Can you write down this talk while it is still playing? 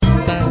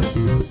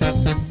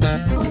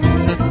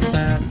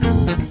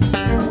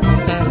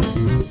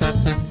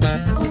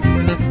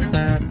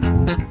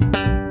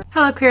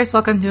fellow queers,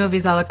 welcome to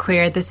Movies a la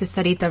Queer. This is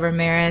Sarita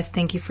Ramirez.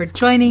 Thank you for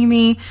joining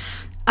me.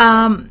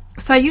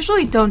 So I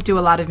usually don't do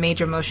a lot of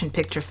major motion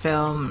picture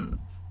film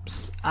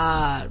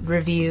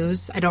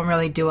reviews. I don't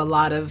really do a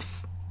lot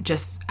of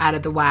just out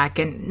of the whack,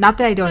 and not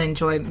that I don't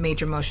enjoy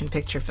major motion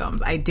picture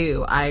films. I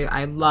do.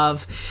 I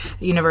love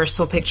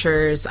Universal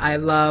Pictures. I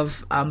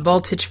love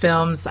Voltage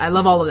Films. I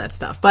love all of that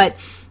stuff. But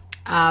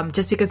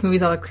just because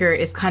Movies a la Queer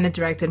is kind of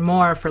directed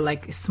more for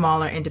like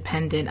smaller,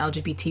 independent,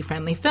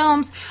 LGBT-friendly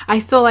films, I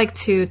still like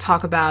to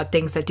talk about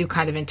things that do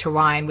kind of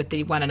intertwine with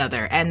one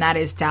another, and that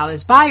is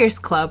Dallas Buyers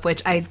Club,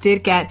 which I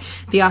did get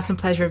the awesome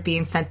pleasure of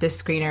being sent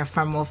this screener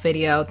from Wolf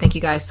Video. Thank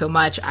you guys so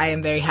much. I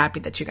am very happy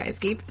that you guys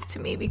gave this to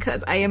me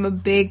because I am a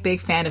big,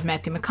 big fan of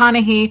Matthew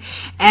McConaughey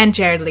and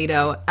Jared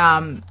Leto.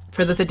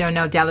 For those that don't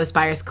know, Dallas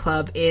Buyers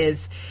Club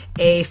is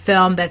a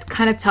film that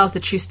kind of tells the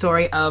true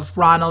story of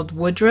Ronald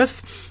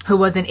Woodruff, who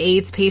was an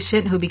AIDS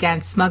patient who began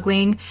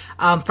smuggling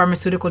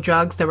pharmaceutical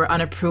drugs that were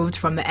unapproved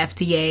from the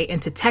FDA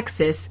into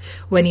Texas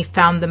when he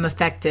found them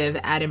effective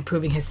at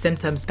improving his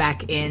symptoms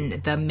back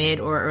in the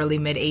mid or early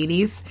mid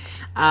 80s.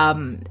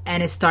 And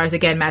it stars,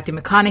 again, Matthew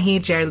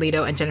McConaughey, Jared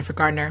Leto, and Jennifer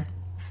Garner.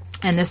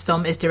 And this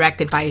film is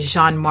directed by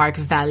Jean-Marc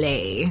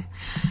Vallée,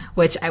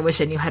 which I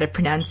wish I knew how to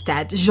pronounce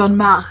that.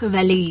 Jean-Marc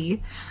Vallée.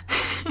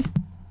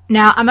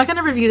 Now, I'm not going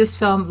to review this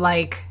film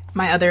like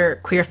my other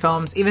queer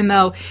films, even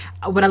though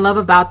what I love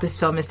about this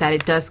film is that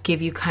it does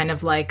give you kind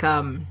of like,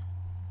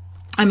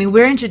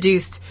 we're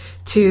introduced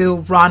to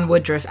Ron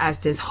Woodruff as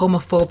this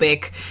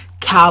homophobic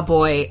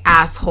cowboy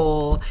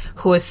asshole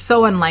who is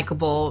so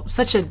unlikable,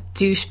 such a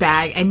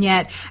douchebag, and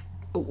yet,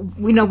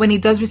 you know, when he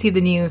does receive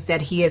the news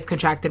that he is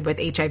contracted with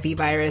HIV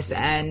virus,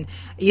 and,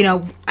 you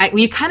know,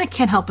 you kind of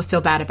can't help but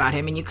feel bad about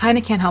him, and you kind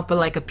of can't help but,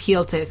 like,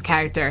 appeal to his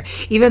character,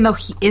 even though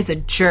he is a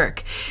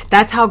jerk.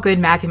 That's how good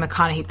Matthew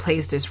McConaughey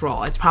plays this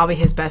role. It's probably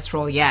his best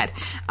role yet,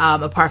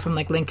 apart from,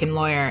 like, Lincoln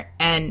Lawyer.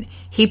 And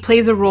he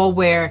plays a role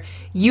where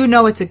you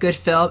know it's a good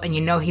film, and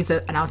you know he's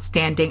an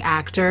outstanding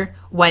actor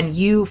when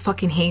you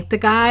fucking hate the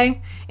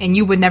guy, and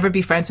you would never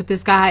be friends with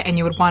this guy, and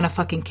you would want to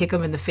fucking kick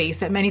him in the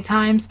face at many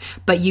times,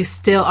 but you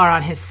still are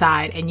on his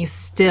side, and you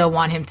still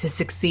want him to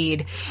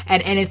succeed.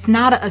 And it's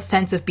not a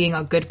sense of being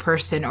a good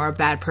person or a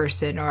bad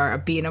person or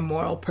being a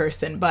moral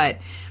person, but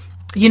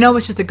you know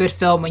it's just a good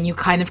film when you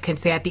kind of can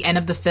say at the end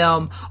of the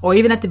film, or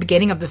even at the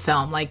beginning of the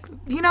film, like,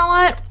 you know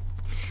what?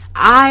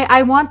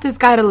 I want this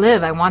guy to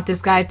live. I want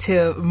this guy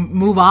to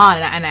move on,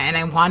 and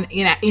I want,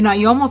 you know,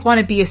 you almost want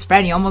to be his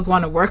friend. You almost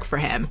want to work for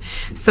him.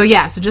 So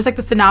yeah, so just like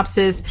the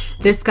synopsis,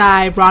 this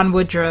guy, Ron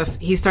Woodruff,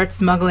 he starts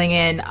smuggling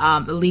in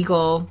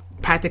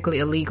practically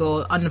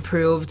illegal,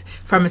 unapproved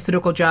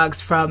pharmaceutical drugs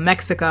from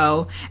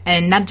Mexico,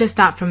 and not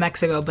from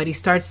Mexico, but he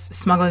starts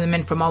smuggling them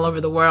in from all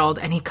over the world,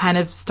 and he kind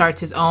of starts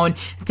his own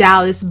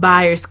Dallas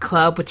Buyers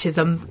Club, which is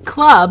a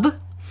club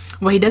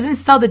where he doesn't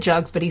sell the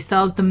drugs, but he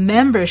sells the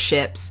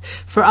memberships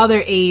for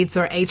other AIDS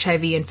or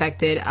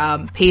HIV-infected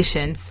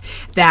patients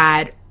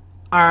that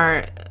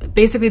are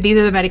basically, these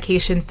are the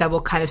medications that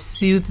will kind of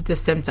soothe the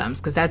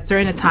symptoms, because that's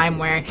during a time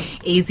where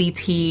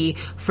AZT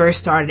first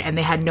started, and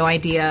they had no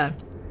idea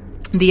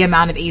the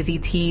amount of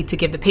AZT to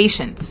give the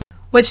patients,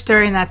 which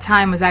during that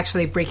time was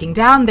actually breaking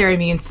down their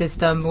immune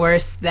system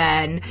worse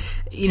than,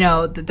 you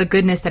know, the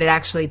goodness that it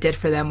actually did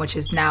for them, which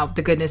is now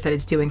the goodness that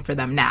it's doing for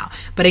them now.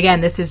 But again,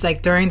 this is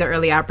like during the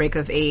early outbreak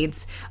of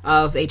AIDS,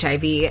 of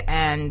HIV,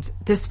 and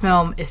this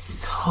film is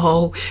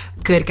so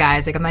good,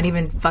 guys. Like, I'm not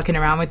even fucking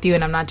around with you,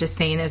 and I'm not just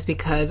saying this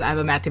because I'm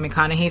a Matthew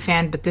McConaughey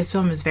fan, but this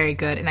film is very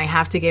good, and I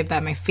have to give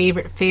that my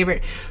favorite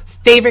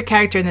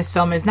character in this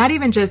film is not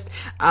even just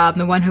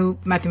the one who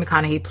Matthew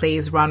McConaughey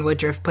plays, Ron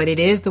Woodruff, but it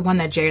is the one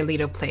that Jared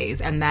Leto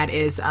plays, and that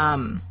is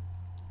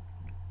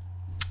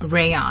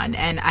Rayon.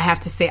 And I have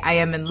to say, I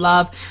am in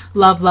love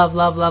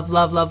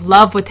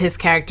with his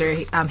character.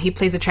 He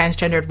plays a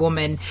transgendered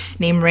woman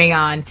named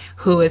Rayon,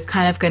 who is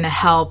kind of going to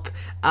help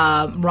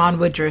Ron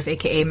Woodruff,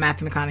 aka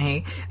Matthew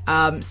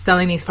McConaughey,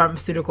 selling these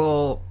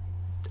pharmaceutical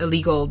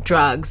illegal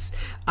drugs,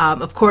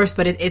 of course,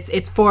 but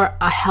it's for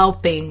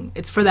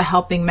the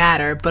helping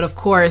matter. But of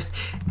course,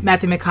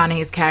 Matthew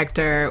McConaughey's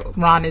character,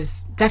 Ron,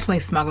 is definitely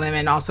smuggling them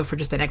in also for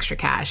just an extra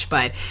cash.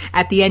 But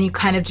at the end, you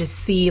kind of just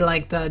see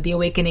like the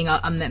awakening,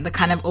 the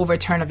kind of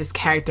overturn of his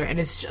character, and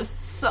it's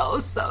just so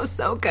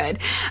good.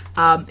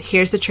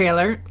 Here's the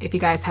trailer. If you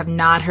guys have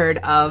not heard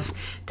of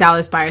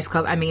Dallas Buyers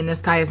Club, I mean,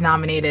 this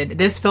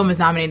film is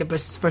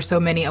nominated for so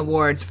many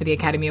awards for the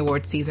Academy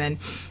Awards season.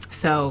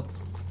 So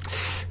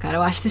gotta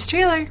watch this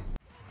trailer.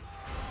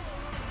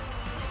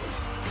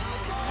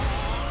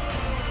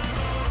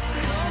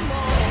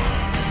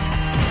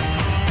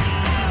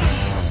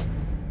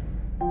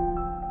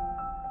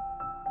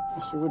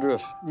 Mr.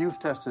 Woodruff, you've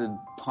tested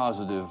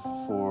positive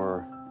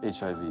for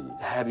HIV.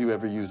 Have you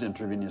ever used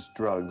intravenous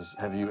drugs?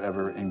 Have you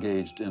ever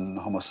engaged in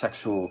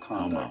homosexual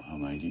conduct?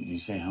 Homo. You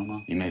say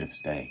homo? You made a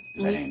mistake,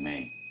 because that ain't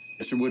me.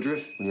 Mr.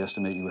 Woodruff, we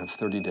estimate you have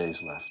 30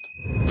 days left.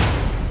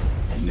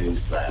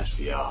 Newsflash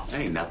for y'all. There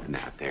ain't nothing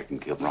out there can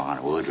kill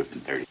Ron Woodruff in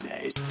 30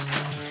 days.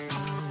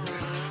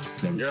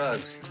 Them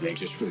drugs, they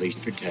just released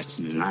for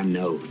testing, and I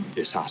know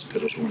this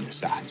hospital's one of the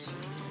size.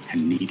 I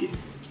need it.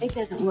 It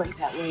doesn't work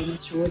that way,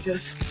 Mr.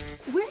 Woodruff.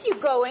 Where are you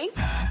going?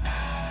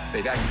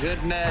 They got good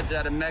meds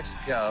out of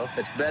Mexico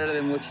that's better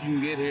than what you can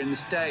get here in the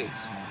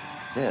States.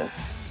 This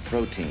is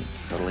protein,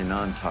 totally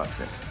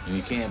non-toxic. And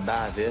you can't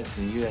buy this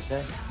in the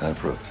USA? Not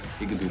approved.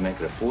 You could be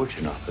making a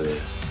fortune off of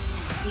this.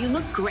 You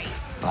look great.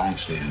 Well,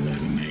 actually, I look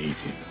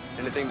amazing.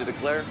 Anything to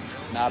declare?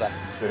 Nada.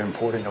 They're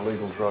importing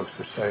illegal drugs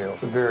for sale.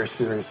 It's a very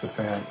serious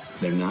offense.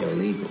 They're not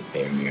illegal.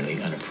 They're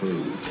merely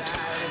unapproved.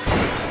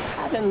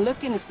 I've been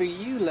looking for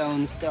you,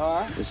 Lone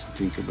Star. Listen,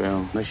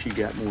 Tinkerbell, unless you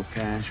got more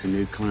cash or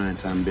new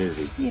clients, I'm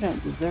busy. You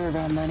don't deserve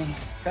our money.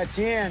 Cut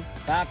you in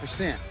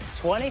 5%.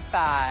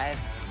 25.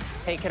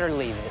 Take it or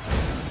leave it.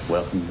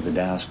 Welcome to the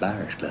Dallas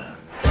Buyers Club.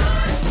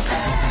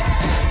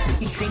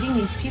 You treating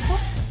these people?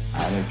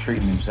 How they're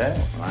treating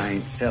themselves. Well, I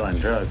ain't selling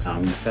drugs,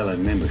 I'm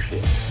selling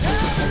membership.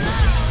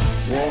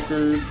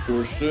 Walker,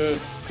 Dorsett,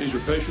 these are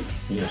patients.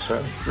 Yes,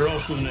 sir. They're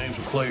also the names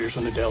of players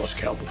on the Dallas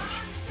Cowboys.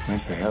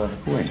 That's a hell of a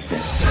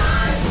coincidence. The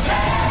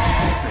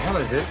hell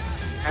is it?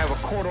 I have a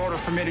court order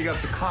permitting us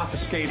to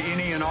confiscate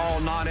any and all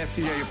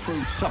non-FDA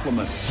approved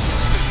supplements.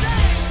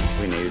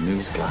 We need a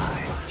new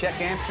supply. Check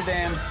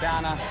Amsterdam,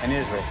 China, and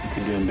Israel. We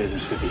can do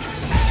business with you.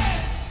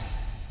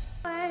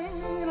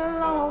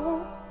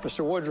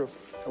 Mr. Woodruff,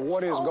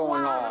 what is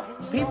going on?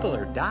 People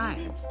are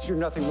dying. You're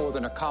nothing more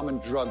than a common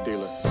drug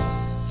dealer.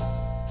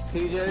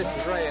 TJ, this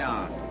is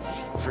Rayon.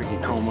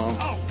 Freaking homo.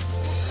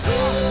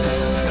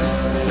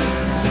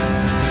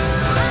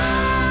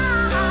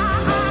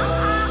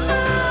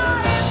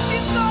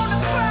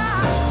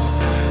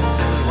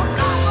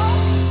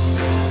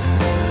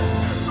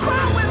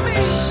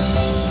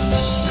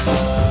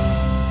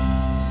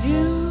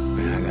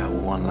 Man, I got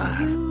one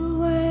life.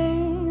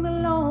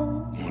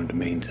 I wanted to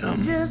mean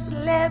something. Just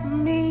let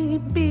me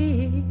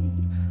be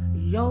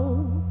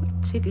your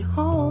ticket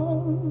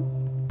home.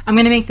 I'm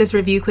going to make this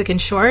review quick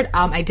and short.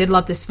 I did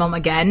love this film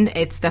again.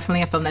 It's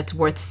definitely a film that's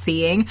worth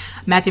seeing.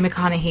 Matthew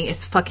McConaughey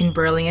is fucking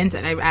brilliant.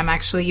 And I'm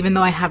actually, even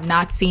though I have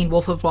not seen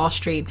Wolf of Wall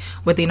Street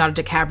with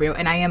Leonardo DiCaprio,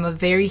 and I am a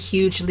very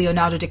huge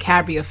Leonardo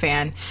DiCaprio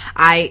fan,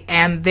 I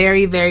am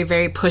very, very,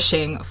 very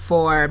pushing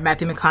for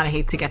Matthew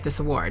McConaughey to get this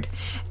award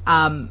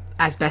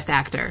as Best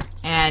Actor.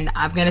 And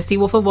I'm going to see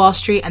Wolf of Wall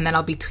Street, and then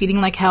I'll be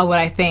tweeting like hell what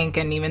I think,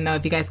 and even though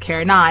if you guys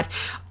care or not.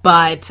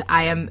 But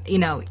I am,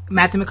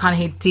 Matthew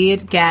McConaughey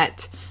did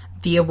get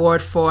the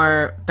award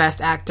for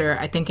Best Actor,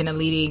 I think in a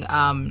leading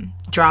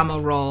drama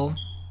role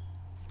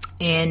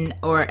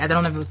or I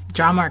don't know if it was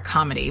drama or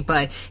comedy,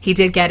 but he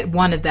did get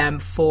one of them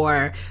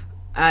for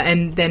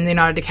and then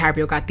Leonardo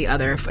DiCaprio got the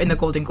other in the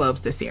Golden Globes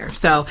this year.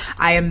 So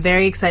I am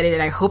very excited,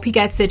 and I hope he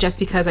gets it just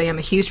because I am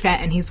a huge fan,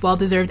 and he's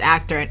well-deserved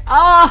actor. And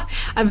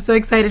I'm so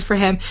excited for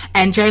him.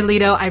 And Jared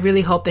Leto, I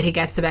really hope that he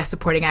gets the Best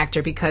Supporting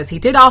Actor because he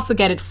did also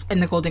get it in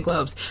the Golden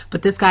Globes.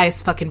 But this guy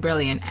is fucking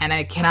brilliant, and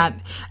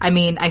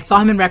I saw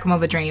him in Requiem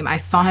of a Dream. I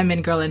saw him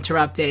in Girl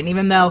Interrupted, and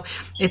even though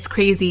it's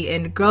crazy,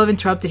 in Girl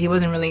Interrupted, he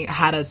wasn't really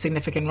had a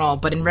significant role,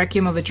 but in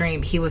Requiem of a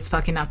Dream, he was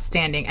fucking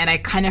outstanding. And I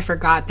kind of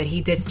forgot that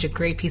he did such a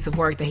great piece of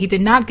work that he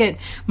did not get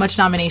much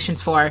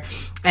nominations for,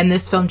 and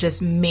this film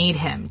just made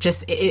him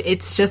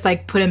it's just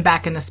like put him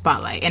back in the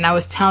spotlight. And I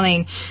was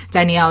telling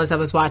Danielle as I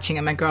was watching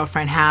it, my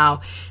girlfriend,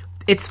 how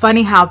it's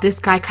funny how this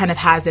guy kind of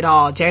has it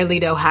all. Jared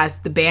Leto has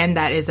the band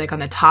that is like on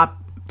the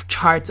top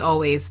charts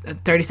always,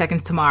 30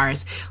 Seconds to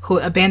Mars,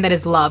 a band that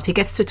is loved. He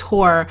gets to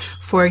tour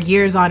for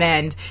years on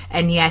end,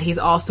 and yet he's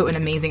also an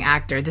amazing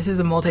actor. This is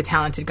a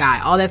multi-talented guy.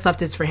 All that's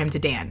left is for him to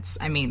dance.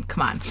 I mean,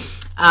 come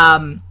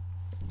on.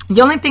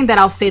 The only thing that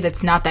I'll say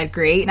that's not that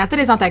great, not that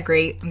it's not that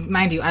great,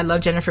 mind you, I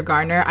love Jennifer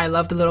Garner. I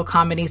love the little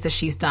comedies that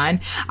she's done.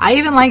 I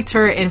even liked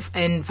her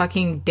in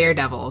fucking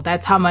Daredevil.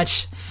 That's how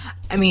much,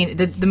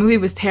 the movie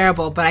was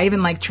terrible, but I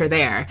even liked her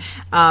there.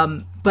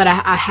 But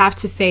I have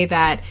to say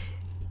that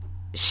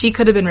she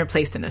could have been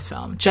replaced in this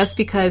film just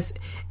because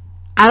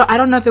I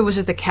don't know if it was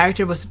just the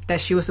character that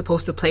she was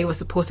supposed to play was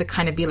supposed to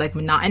kind of be like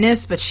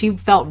monotonous, but she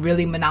felt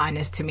really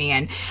monotonous to me,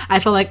 and I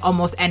felt like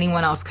almost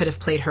anyone else could have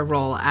played her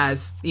role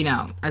as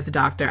a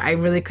doctor. I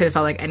really could have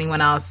felt like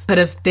anyone else could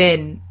have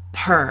been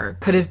her,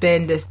 could have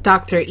been this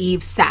Dr.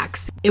 Eve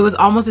Sachs. It was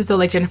almost as though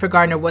like Jennifer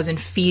Garner wasn't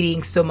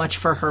feeding so much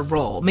for her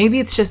role. Maybe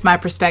it's just my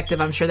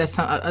perspective. I'm sure that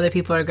some other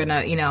people are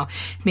gonna,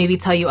 maybe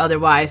tell you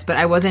otherwise, but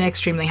I wasn't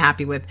extremely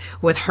happy with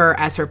her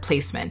as her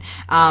placement.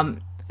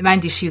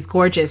 Mind you, she's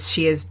gorgeous.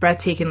 She is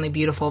breathtakingly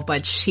beautiful,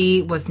 but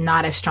she was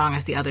not as strong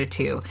as the other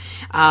two.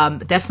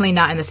 Definitely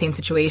not in the same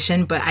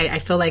situation, but I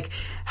feel like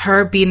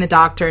her being the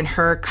doctor and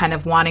her kind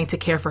of wanting to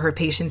care for her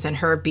patients and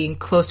her being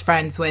close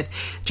friends with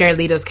Jared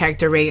Leto's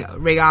character,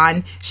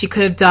 Rayon, she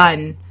could have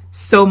done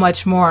so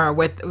much more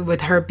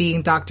with her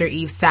being Dr.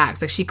 Eve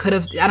Sachs. Like she could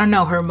have, I don't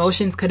know, her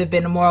emotions could have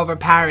been more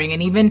overpowering.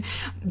 And even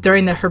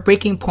during her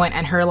breaking point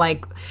and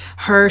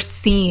her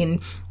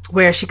scene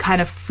where she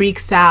kind of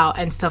freaks out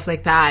and stuff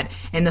like that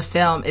in the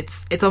film,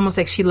 it's almost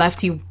like she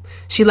left you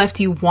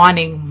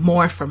wanting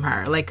more from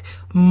her.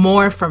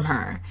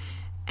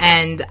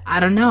 And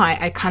I don't know,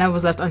 I kind of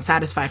was left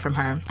unsatisfied from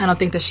her. I don't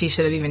think that she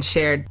should have even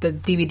shared the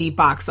DVD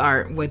box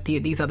art with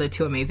these other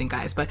two amazing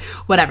guys, but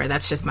whatever,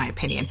 that's just my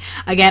opinion.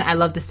 Again, I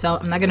love this film.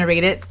 I'm not going to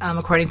rate it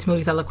according to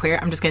Movies I Look Queer.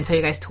 I'm just going to tell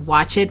you guys to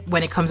watch it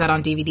when it comes out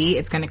on DVD.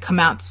 It's going to come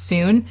out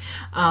soon.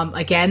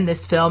 Again,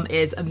 this film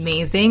is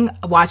amazing.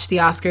 Watch the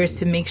Oscars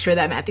to make sure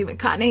that Matthew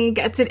McConaughey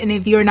gets it. And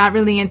if you're not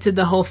really into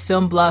the whole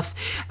film bluff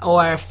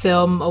or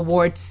film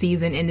award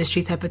season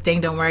industry type of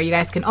thing, don't worry. You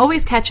guys can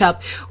always catch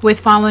up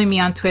with following me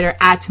on Twitter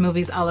at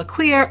Movies I Look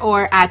Queer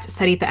or at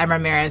Sarita M.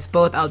 Ramirez.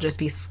 Both I'll just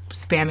be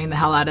spamming the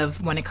hell out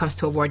of when it comes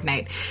to award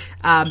night.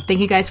 Thank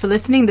you guys for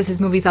listening. This is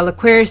Movies I Look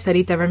Queer,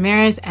 Sarita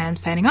Ramirez, and I'm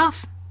signing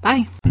off.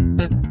 Bye.